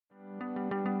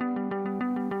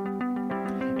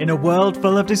In a world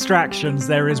full of distractions,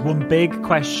 there is one big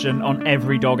question on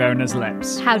every dog owner's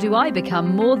lips. How do I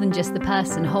become more than just the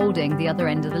person holding the other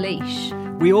end of the leash?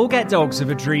 We all get dogs with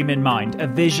a dream in mind, a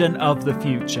vision of the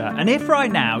future. And if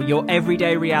right now your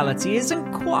everyday reality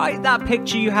isn't quite that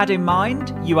picture you had in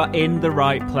mind, you are in the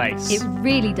right place. It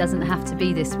really doesn't have to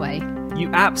be this way.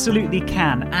 You absolutely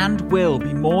can and will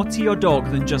be more to your dog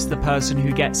than just the person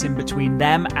who gets in between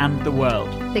them and the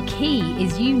world. The key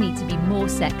is you need to be more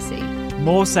sexy.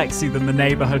 More sexy than the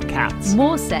neighbourhood cat.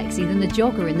 More sexy than the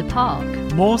jogger in the park.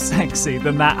 More sexy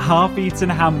than that half-eaten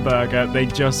hamburger they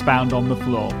just found on the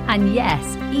floor. And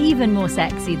yes, even more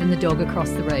sexy than the dog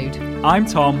across the road. I'm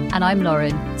Tom. And I'm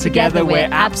Lauren. Together we're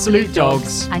Absolute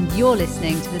Dogs. And you're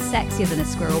listening to the Sexier Than a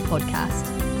Squirrel podcast.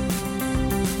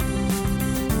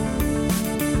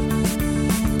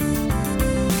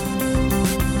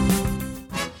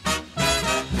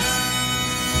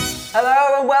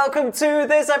 Hello and welcome to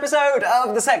this episode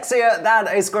of the Sexier Than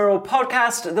a Squirrel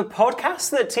podcast, the podcast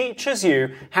that teaches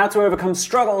you how to overcome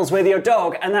struggles with your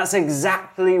dog, and that's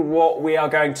exactly what we are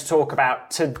going to talk about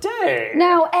today.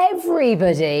 Now,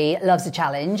 everybody loves a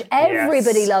challenge.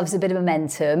 Everybody Yes. loves a bit of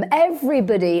momentum.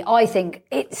 Everybody, I think,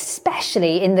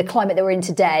 especially in the climate that we're in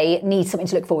today, needs something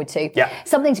to look forward to. Yeah.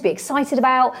 Something to be excited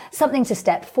about, something to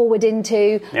step forward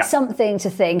into, Yeah. something to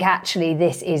think, actually,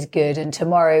 this is good and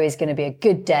tomorrow is going to be a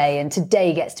good day and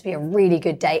today gets to be a really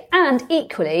good day. And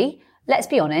equally, let's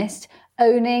be honest,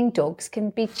 owning dogs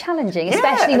can be challenging,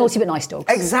 especially naughty but nice dogs.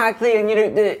 Exactly, and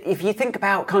if you think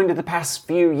about kind of the past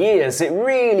few years, it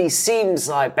really seems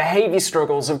like behaviour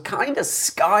struggles have kind of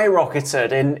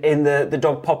skyrocketed in the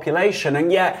dog population,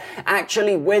 and yet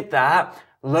actually with that,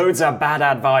 loads of bad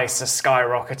advice has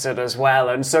skyrocketed as well.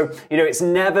 And so, it's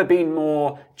never been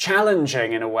more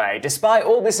challenging in a way. Despite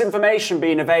all this information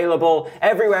being available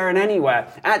everywhere and anywhere,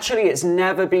 actually it's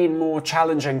never been more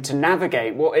challenging to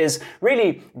navigate what is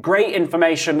really great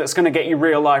information that's going to get you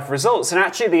real life results, and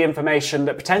actually the information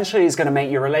that potentially is going to make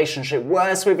your relationship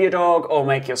worse with your dog or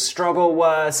make your struggle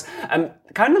worse and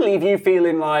kind of leave you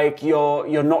feeling like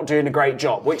you're not doing a great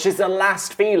job, which is the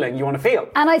last feeling you want to feel.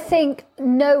 And I think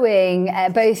knowing,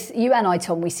 both you and I,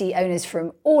 Tom, we see owners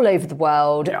from all over the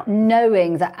world,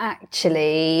 knowing that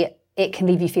actually it can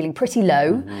leave you feeling pretty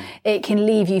low. Mm-hmm. It can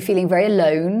leave you feeling very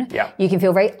alone. Yeah. You can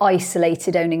feel very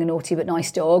isolated owning a naughty but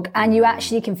nice dog. And you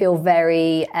actually can feel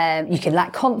very, you can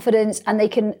lack confidence, and they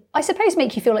can, I suppose,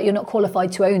 make you feel like you're not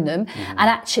qualified to own them. Mm-hmm. And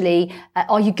actually,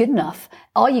 are you good enough?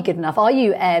 Are you good enough? Are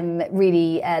you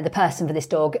really the person for this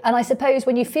dog? And I suppose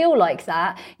when you feel like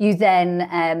that, you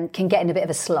then can get in a bit of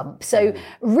a slump. So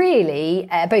really,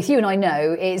 both you and I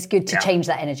know it's good to change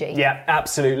that energy. Yeah,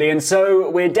 absolutely. And so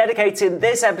we're dedicating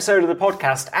this episode of the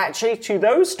podcast actually to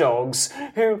those dogs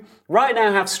who right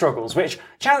now have struggles, which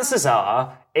chances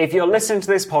are, if you're listening to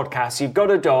this podcast, you've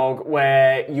got a dog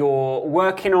where you're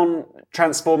working on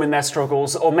transforming their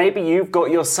struggles, or maybe you've got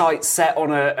your sights set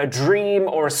on a dream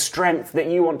or a strength that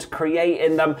you want to create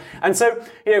in them. And so,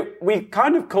 we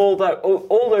kind of call that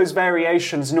all those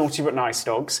variations naughty but nice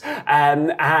dogs.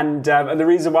 And the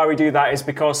reason why we do that is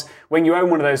because when you own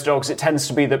one of those dogs, it tends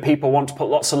to be that people want to put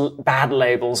lots of bad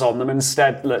labels on them.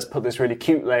 Instead, let's put this really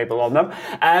cute label on them.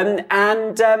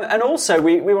 And also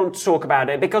we want to talk about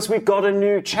it because we've got a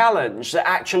new challenge that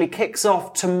actually kicks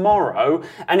off tomorrow,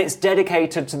 and it's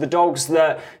dedicated to the dogs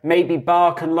that maybe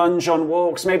bark and lunge on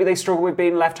walks. Maybe they struggle with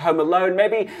being left home alone.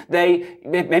 Maybe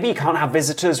you can't have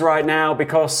visitors right now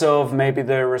because of maybe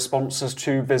the responses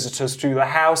to visitors to the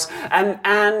house,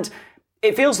 and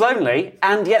it feels lonely.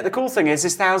 And yet the cool thing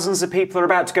is thousands of people are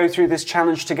about to go through this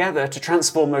challenge together to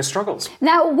transform those struggles.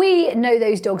 Now, we know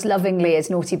those dogs lovingly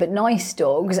as naughty but nice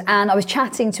dogs, and I was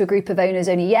chatting to a group of owners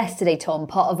only yesterday, Tom,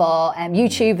 part of our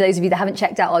YouTube. Those of you that haven't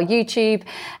checked out our YouTube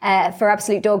for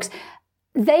Absolute Dogs,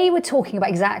 they were talking about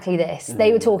exactly this.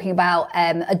 They were talking about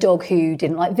a dog who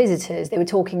didn't like visitors. They were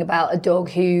talking about a dog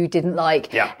who didn't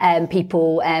like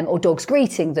people or dogs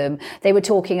greeting them. They were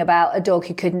talking about a dog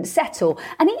who couldn't settle.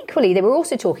 And equally, they were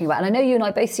also talking about, and I know you and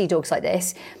I both see dogs like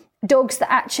this, dogs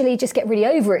that actually just get really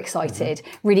overexcited,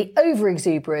 really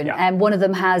over-exuberant. And one of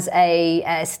them has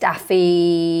a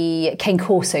Staffy Cane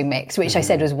Corso mix, which I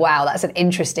said was, wow, that's an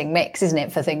interesting mix, isn't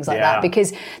it, for things like that?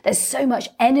 Because there's so much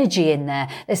energy in there.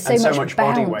 There's so much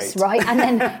bounce, body weight. right? And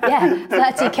then,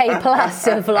 30K plus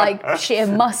of like sheer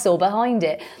muscle behind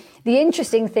it. The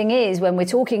interesting thing is when we're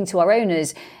talking to our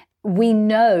owners, we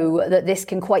know that this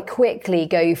can quite quickly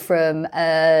go from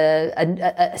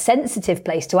a sensitive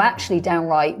place to actually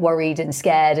downright worried and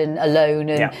scared and alone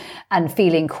and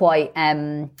feeling quite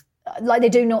like they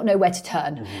do not know where to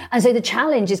turn. And so the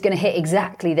challenge is going to hit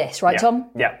exactly this, right, Tom?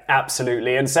 Yeah,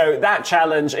 absolutely. And so that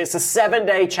challenge, it's a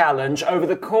 7-day challenge. Over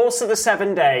the course of the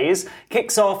 7 days,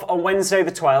 kicks off on Wednesday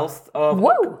the 12th of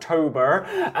October.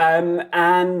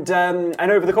 And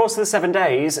over the course of the 7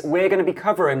 days, we're going to be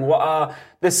covering what are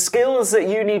the skills that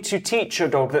you need to teach your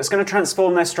dog that's going to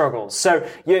transform their struggles. So,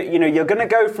 you're going to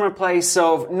go from a place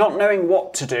of not knowing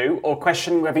what to do or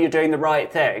questioning whether you're doing the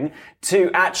right thing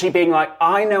to actually being like,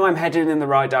 I know I'm heading in the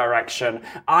right direction.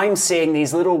 I'm seeing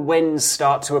these little wins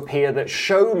start to appear that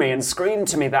show me and scream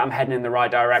to me that I'm heading in the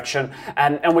right direction.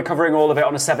 And we're covering all of it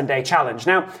on a 7-day challenge.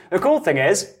 Now, the cool thing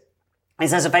is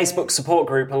there's a Facebook support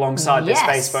group alongside this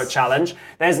Facebook challenge.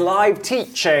 There's live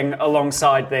teaching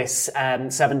alongside this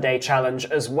 7-day challenge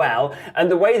as well. And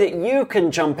the way that you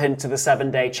can jump into the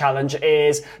 7-day challenge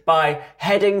is by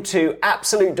heading to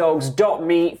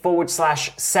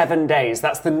absolutedogs.me/7 days.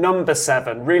 That's the number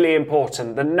 7, really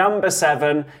important. The number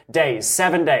 7 days,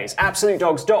 7 days.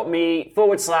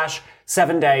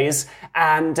 absolutedogs.me/7 days.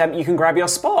 And you can grab your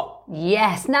spot.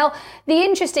 Yes. Now, the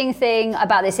interesting thing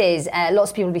about this is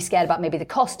lots of people will be scared about maybe the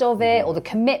cost of it or the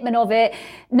commitment of it.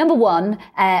 Number one,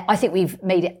 I think we've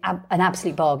made it an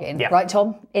absolute bargain, right,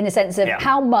 Tom? In the sense of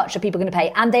how much are people going to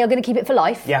pay? And they are going to keep it for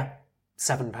life. Yeah.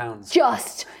 £7.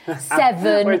 Just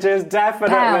 £7. Which is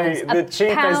definitely the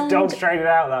cheapest dog training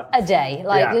out there. A day.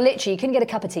 Literally, you couldn't get a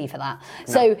cup of tea for that.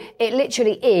 No. So it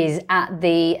literally is at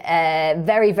the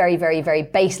very, very, very, very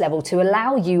base level to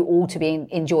allow you all to be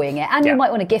enjoying it. And you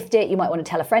might want to gift it. You might want to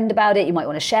tell a friend about it. You might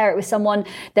want to share it with someone.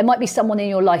 There might be someone in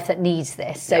your life that needs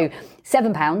this. So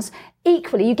 £7.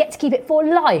 Equally, you get to keep it for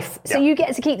life. So you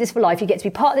get to keep this for life. You get to be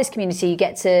part of this community. You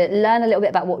get to learn a little bit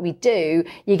about what we do.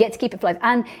 You get to keep it for life.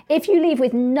 And if you leave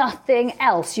with nothing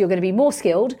else, you're going to be more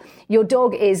skilled. Your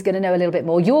dog is going to know a little bit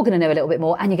more. You're going to know a little bit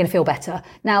more, and you're going to feel better.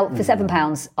 Now, for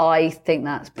 £7, I think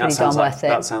that's pretty darn worth it.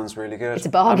 That sounds really good. It's a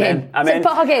bargain. It's a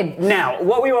bargain. Now,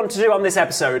 what we want to do on this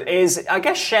episode is, I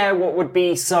guess, share what would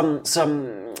be some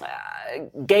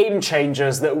game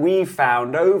changers that we've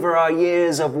found over our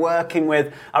years of working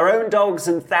with our own dogs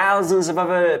and thousands of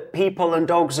other people and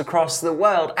dogs across the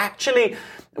world. Actually,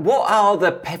 what are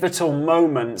the pivotal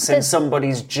moments in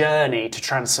somebody's journey to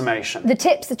transformation? The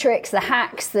tips, the tricks, the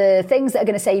hacks, the things that are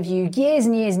going to save you years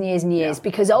and years and years and years,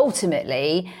 because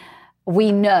ultimately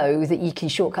we know that you can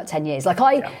shortcut 10 years. Like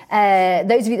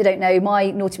those of you that don't know,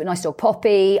 my naughty but nice dog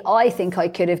Poppy, I think I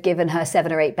could have given her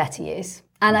 7 or 8 better years.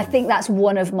 And I think that's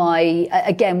one of my,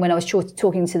 again, when I was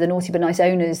talking to the naughty but nice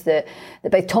owners that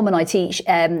both Tom and I teach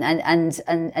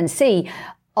and see,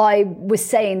 I was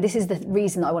saying this is the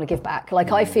reason I want to give back.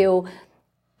 Like I feel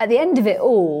at the end of it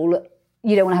all,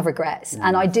 you don't want to have regrets.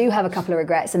 And I do have a couple of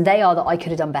regrets, and they are that I could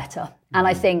have done better. And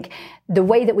I think the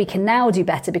way that we can now do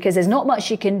better, because there's not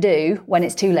much you can do when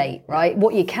it's too late, right?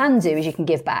 What you can do is you can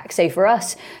give back. So for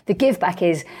us, the give back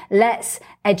is let's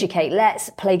educate, let's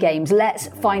play games, let's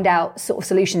find out sort of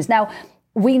solutions. Now,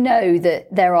 we know that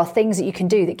there are things that you can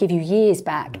do that give you years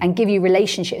back and give you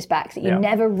relationships back that you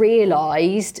never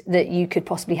realised that you could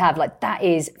possibly have. Like that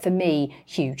is, for me,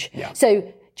 huge. Yeah. So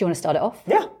do you want to start it off?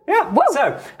 Yeah. Whoa.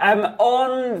 So,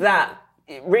 on that,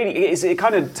 it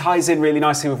kind of ties in really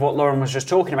nicely with what Lauren was just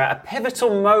talking about. A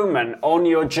pivotal moment on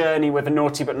your journey with a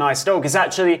naughty but nice dog is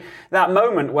actually that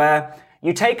moment where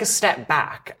you take a step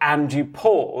back and you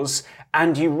pause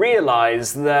and you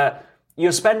realise that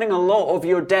you're spending a lot of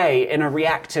your day in a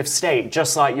reactive state,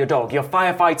 just like your dog. You're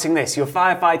firefighting this, you're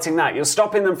firefighting that, you're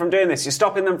stopping them from doing this, you're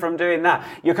stopping them from doing that.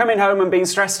 You're coming home and being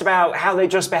stressed about how they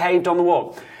just behaved on the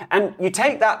walk. And you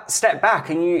take that step back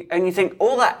and you think,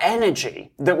 all that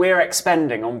energy that we're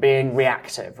expending on being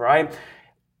reactive, right?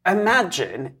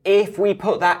 Imagine if we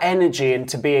put that energy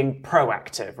into being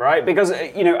proactive, right? Because,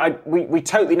 we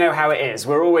totally know how it is.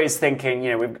 We're always thinking,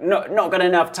 we've not got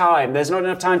enough time. There's not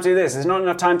enough time to do this. There's not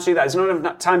enough time to do that. There's not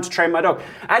enough time to train my dog.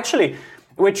 Actually,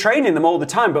 we're training them all the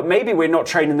time, but maybe we're not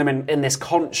training them in this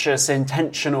conscious,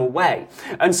 intentional way.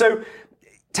 And so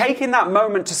taking that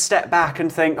moment to step back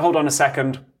and think, hold on a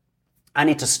second, I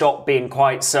need to stop being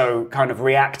quite so kind of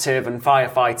reactive and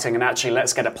firefighting, and actually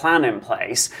let's get a plan in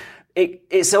place.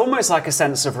 It's almost like a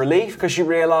sense of relief, because you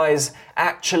realise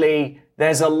actually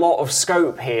there's a lot of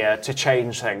scope here to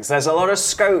change things. There's a lot of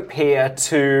scope here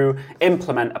to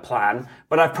implement a plan,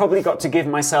 but I've probably got to give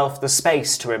myself the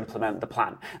space to implement the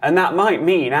plan. And that might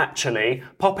mean actually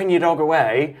popping your dog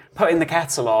away, putting the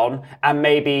kettle on, and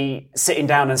maybe sitting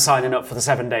down and signing up for the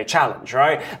 7-day challenge,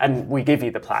 right? And we give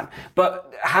you the plan.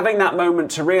 But having that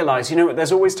moment to realize,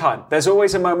 there's always time. There's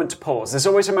always a moment to pause. There's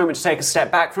always a moment to take a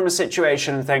step back from a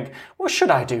situation and think, what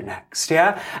should I do next?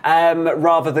 Yeah.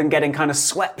 Rather than getting kind of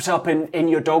swept up in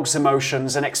your dog's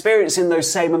emotions and experiencing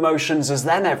those same emotions as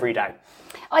them every day.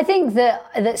 I think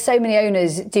that so many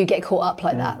owners do get caught up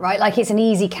like that, right? Like it's an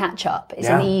easy catch up. It's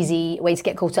an easy way to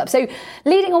get caught up. So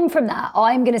leading on from that,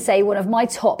 I'm going to say one of my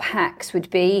top hacks would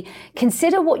be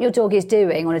consider what your dog is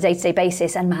doing on a day-to-day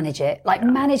basis and manage it. Like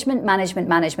management.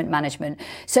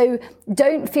 So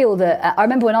don't feel that, I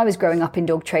remember when I was growing up in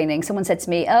dog training, someone said to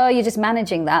me, oh, you're just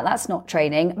managing that. That's not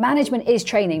training. Management is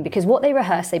training because what they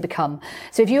rehearse, they become.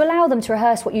 So if you allow them to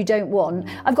rehearse what you don't want,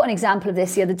 I've got an example of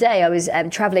this the other day. I was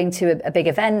traveling to a big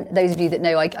event. Those of you that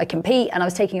know I compete, and I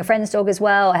was taking a friend's dog as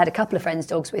well. I had a couple of friends'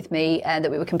 dogs with me that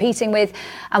we were competing with,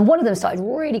 and one of them started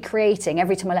really creating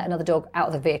every time I let another dog out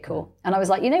of the vehicle. And I was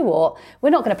like, you know what? We're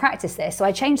not going to practice this. So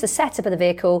I changed the setup of the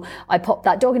vehicle. I popped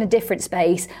that dog in a different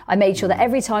space. I made sure that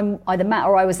every time either Matt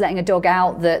or I was letting a dog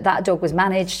out, that dog was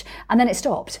managed, and then it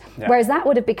stopped. Yeah. Whereas that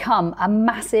would have become a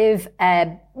massive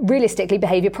realistically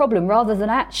behavior problem rather than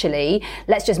actually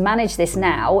let's just manage this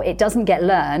now. It doesn't get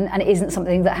learned and it isn't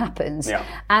something that happens. Yeah.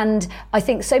 And I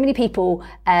think so many people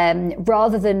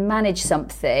rather than manage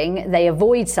something, they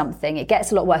avoid something, it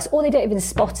gets a lot worse, or they don't even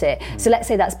spot it. So let's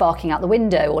say that's barking out the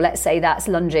window, or let's say that's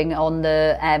lunging on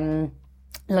the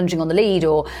lead,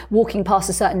 or walking past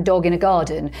a certain dog in a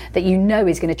garden that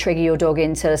is going to trigger your dog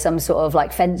into some sort of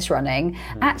like fence running.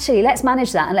 Actually, let's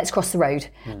manage that and let's cross the road.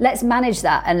 Let's manage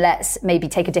that and let's maybe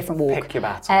take a different walk. Pick your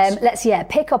battles.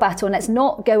 Pick our battle, and let's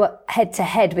not go head to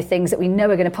head with things that we know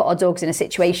are going to put our dogs in a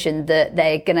situation that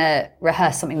they're going to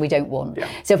rehearse something we don't want. Yeah.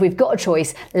 So if we've got a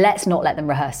choice, let's not let them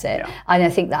rehearse it. Yeah. And I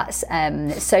think that's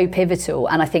so pivotal.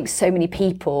 And I think so many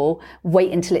people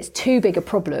wait until it's too big a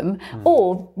problem,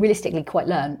 or realistically quite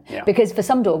learned. Yeah. Because for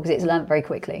some dogs, it's learned very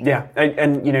quickly. Yeah,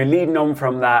 and leading on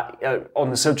from that, on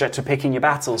the subject of picking your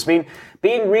battles, being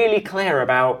really clear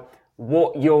about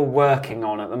what you're working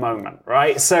on at the moment,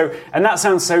 right? So, and that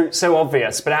sounds so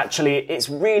obvious, but actually it's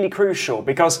really crucial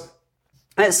because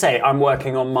let's say I'm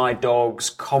working on my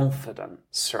dog's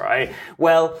confidence, right?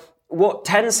 Well, what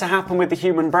tends to happen with the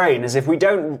human brain is if we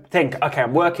don't think, okay,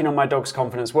 I'm working on my dog's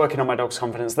confidence,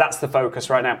 that's the focus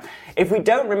right now. If we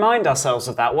don't remind ourselves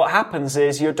of that, what happens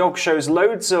is your dog shows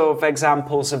loads of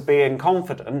examples of being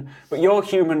confident, but your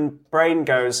human brain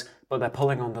goes, but they're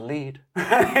pulling on the lead.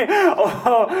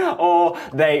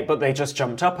 But they just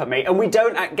jumped up at me. And we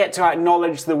don't get to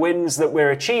acknowledge the wins that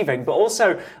we're achieving, but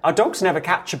also our dogs never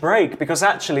catch a break because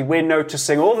actually we're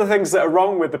noticing all the things that are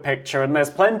wrong with the picture, and there's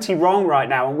plenty wrong right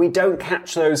now, and we don't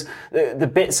catch those,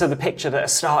 the bits of the picture that are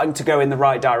starting to go in the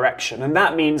right direction. And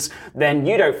that means then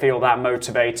you don't feel that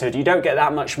motivated, you don't get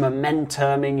that much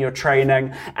momentum in your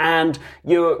training, and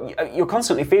you're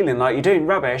constantly feeling like you're doing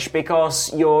rubbish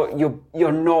because you're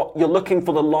looking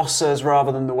for the losses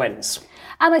rather than the wins.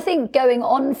 And I think going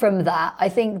on from that, I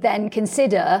think then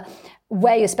consider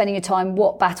where you're spending your time,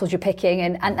 what battles you're picking,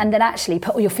 and then actually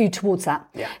put all your food towards that.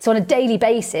 Yeah. So on a daily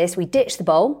basis, we ditch the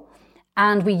bowl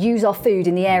and we use our food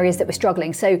in the areas that we're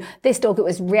struggling. So this dog that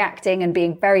was reacting and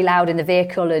being very loud in the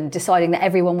vehicle and deciding that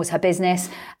everyone was her business,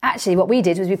 actually what we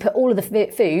did was we put all of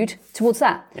the food towards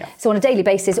that. Yeah. So on a daily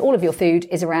basis, all of your food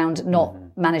is around not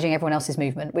managing everyone else's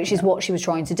movement, which is what she was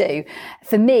trying to do.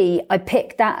 For me, I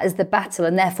picked that as the battle,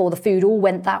 and therefore the food all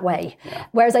went that way. Yeah.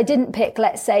 Whereas I didn't pick,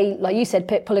 let's say, like you said,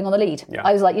 pulling on the lead. Yeah.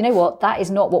 I was like, you know what, that is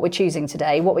not what we're choosing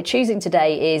today. What we're choosing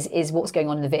today is what's going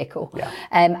on in the vehicle. Yeah.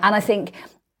 And I think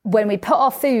when we put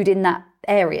our food in that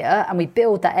area and we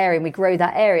build that area and we grow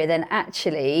that area, then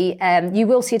actually you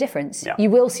will see a difference. Yeah.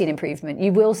 You will see an improvement.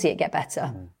 You will see it get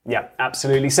better. Yeah,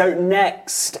 absolutely. So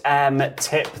next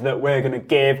tip that we're going to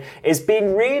give is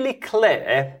being really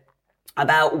clear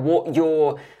about what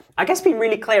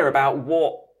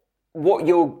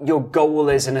your goal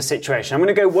is in a situation. I'm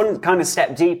going to go one kind of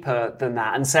step deeper than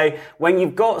that and say, when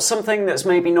you've got something that's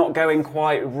maybe not going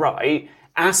quite right,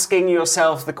 asking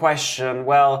yourself the question,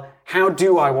 well, how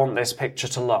do I want this picture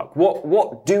to look?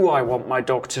 What do I want my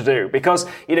dog to do? Because,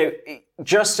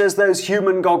 just as those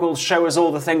human goggles show us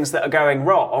all the things that are going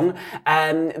wrong,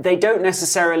 they don't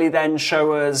necessarily then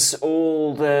show us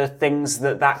all the things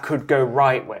that could go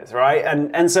right with, right?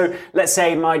 And so let's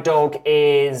say my dog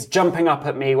is jumping up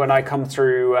at me when I come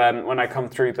through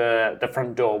the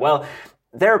front door. Well,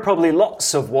 there are probably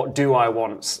lots of what do I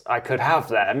want I could have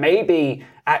there. Maybe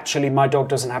actually my dog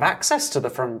doesn't have access to the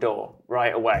front door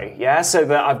right away, yeah? So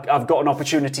that I've got an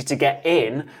opportunity to get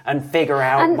in and figure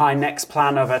out my next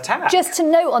plan of attack. Just to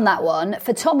note on that one,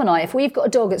 for Tom and I, if we've got a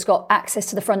dog that's got access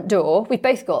to the front door, we've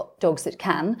both got dogs that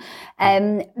can,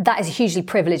 that is a hugely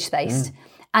privileged space.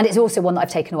 And it's also one that I've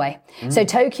taken away. So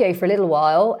Tokyo, for a little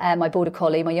while, my border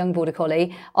collie, my young border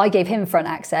collie, I gave him front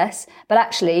access, but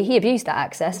actually he abused that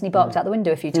access and he barked out the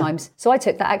window a few times. So I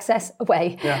took that access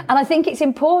away. Yeah. And I think it's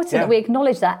important that we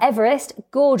acknowledge that. Everest,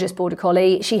 gorgeous border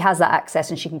collie, she has that access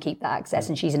and she can keep that access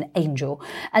and she's an angel.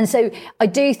 And so I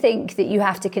do think that you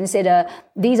have to consider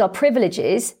these are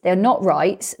privileges, they're not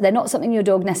rights, they're not something your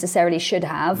dog necessarily should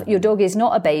have. Your dog is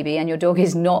not a baby and your dog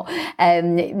is not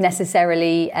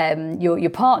necessarily your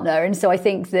partner. And so I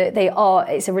think that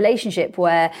it's a relationship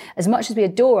where as much as we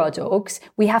adore our dogs,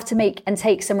 we have to make and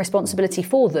take some responsibility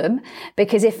for them,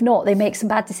 because if not, they make some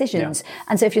bad decisions. Yeah.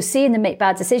 And so if you're seeing them make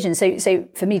bad decisions, so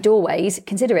for me, doorways,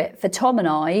 consider it. For Tom and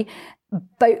I,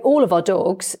 all of our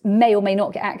dogs may or may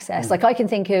not get access. Like I can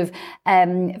think of,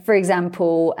 for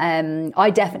example, I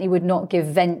definitely would not give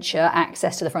Venture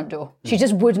access to the front door. She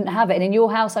just wouldn't have it. And in your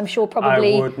house, I'm sure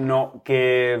probably... I would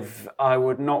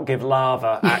not give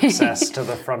Lava access to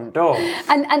the front door.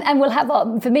 And we'll have,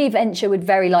 for me, Venture would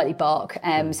very likely bark.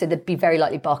 So they'd be very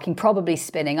likely barking, probably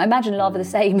spinning. I imagine Lava the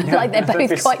same. Like they're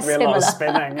both quite similar. A lot of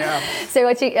spinning, yeah. So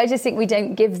I just think we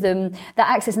don't give them that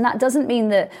access. And that doesn't mean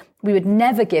that we would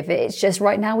never give it. It's just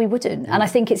right now we wouldn't. And I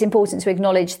think it's important to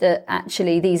acknowledge that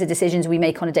actually these are decisions we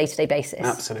make on a day-to-day basis.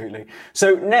 Absolutely.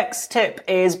 So next tip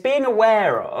is being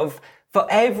aware of, for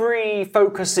every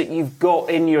focus that you've got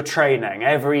in your training,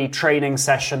 every training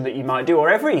session that you might do,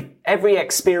 or every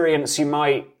experience you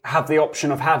might have the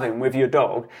option of having with your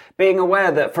dog, being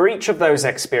aware that for each of those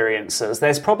experiences,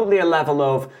 there's probably a level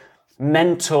of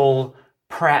mental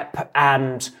prep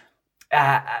and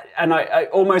I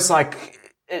almost like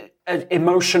an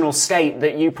emotional state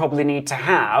that you probably need to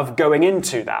have going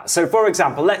into that. So for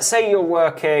example, let's say you're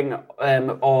working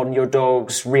on your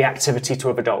dog's reactivity to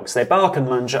other dogs. They bark and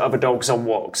lunge at other dogs on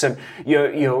walks, and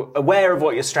you're aware of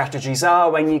what your strategies are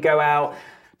when you go out.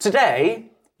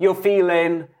 Today, you're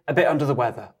feeling a bit under the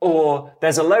weather, or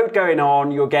there's a load going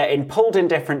on, you're getting pulled in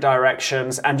different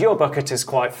directions, and your bucket is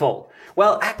quite full.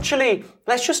 Well, actually,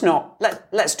 let's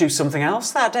do something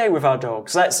else that day with our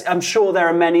dogs. I'm sure there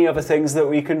are many other things that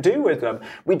we can do with them.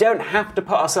 We don't have to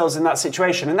put ourselves in that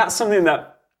situation. And that's something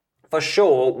that, for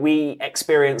sure, we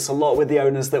experience a lot with the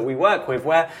owners that we work with,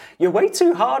 where you're way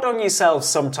too hard on yourselves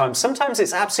sometimes. Sometimes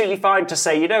it's absolutely fine to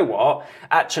say, you know what,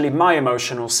 actually my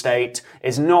emotional state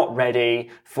is not ready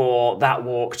for that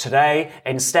walk today.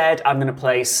 Instead, I'm going to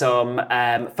play some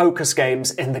focus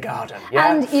games in the garden.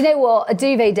 Yeah? And you know what, a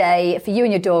duvet day for you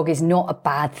and your dog is not a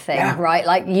bad thing, right?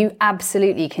 Like you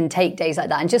absolutely can take days like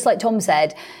that. And just like Tom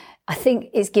said, I think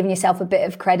it's giving yourself a bit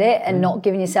of credit and not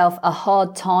giving yourself a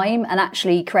hard time, and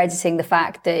actually crediting the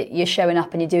fact that you're showing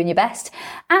up and you're doing your best.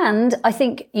 And I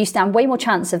think you stand way more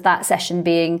chance of that session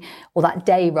being, or that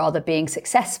day rather, being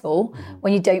successful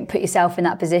when you don't put yourself in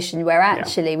that position where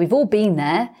actually we've all been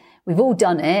there. We've all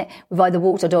done it. We've either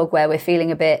walked our dog where we're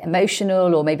feeling a bit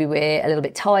emotional, or maybe we're a little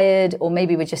bit tired, or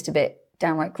maybe we're just a bit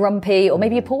downright grumpy, or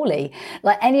maybe you're poorly,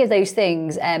 like any of those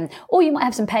things, or you might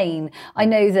have some pain. I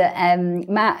know that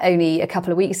Matt, only a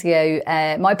couple of weeks ago,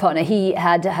 my partner, he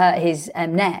had hurt his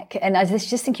neck, and I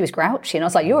just think he was grouchy, and I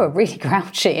was like, you're really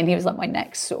grouchy, and he was like, my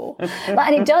neck's sore.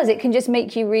 And it can just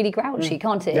make you really grouchy,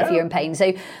 can't it, if you're in pain.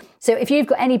 So if you've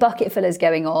got any bucket fillers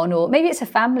going on, or maybe it's a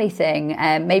family thing,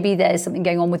 maybe there's something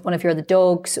going on with one of your other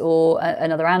dogs or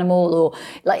another animal, or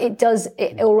like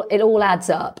it all adds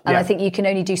up. And I think you can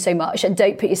only do so much, and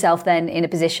don't put yourself then in a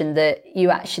position that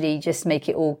you actually just make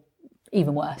it all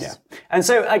even worse. Yeah. And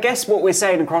so I guess what we're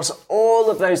saying across all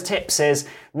of those tips is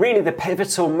really the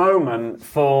pivotal moment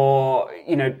for,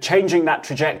 changing that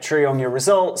trajectory on your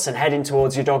results and heading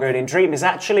towards your dog owning dream is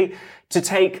actually to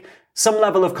take some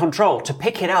level of control, to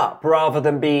pick it up rather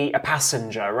than be a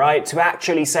passenger, right? To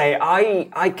actually say,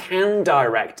 I can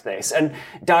direct this. And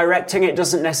directing it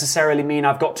doesn't necessarily mean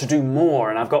I've got to do more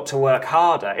and I've got to work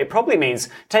harder. It probably means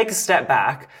take a step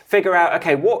back, figure out,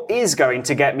 okay, what is going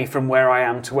to get me from where I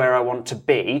am to where I want to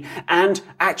be, and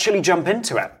actually jump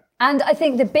into it. And I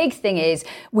think the big thing is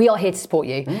we are here to support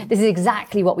you. This is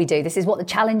exactly what we do. This is what the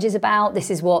challenge is about. This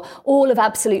is what all of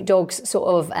Absolute Dogs sort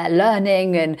of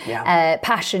learning and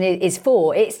passion is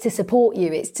for. It's to support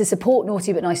you. It's to support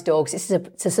Naughty But Nice Dogs. It's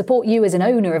to support you as an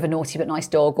owner of a Naughty But Nice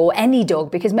dog, or any dog,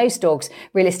 because most dogs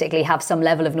realistically have some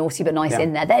level of Naughty But Nice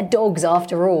in there. They're dogs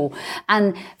after all.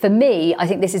 And for me, I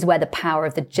think this is where the power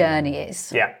of the journey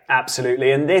is. Yeah,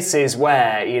 absolutely. And this is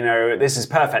where, this is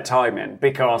perfect timing,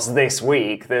 because this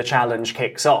week the challenge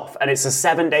kicks off, and it's a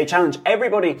 7-day challenge.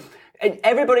 Everybody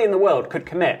in the world could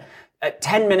commit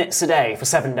 10 minutes a day for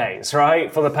 7 days,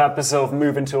 right? For the purpose of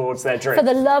moving towards their dream. For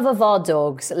the love of our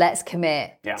dogs, let's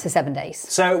commit to 7 days.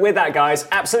 So with that, guys,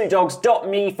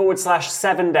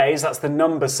 absolutedogs.me/7 days. That's the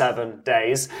number 7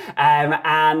 days.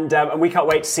 And we can't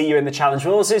wait to see you in the challenge.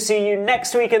 We'll also see you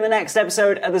next week in the next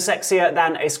episode of the Sexier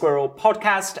Than a Squirrel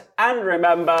podcast. And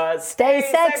remember, stay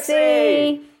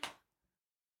sexy.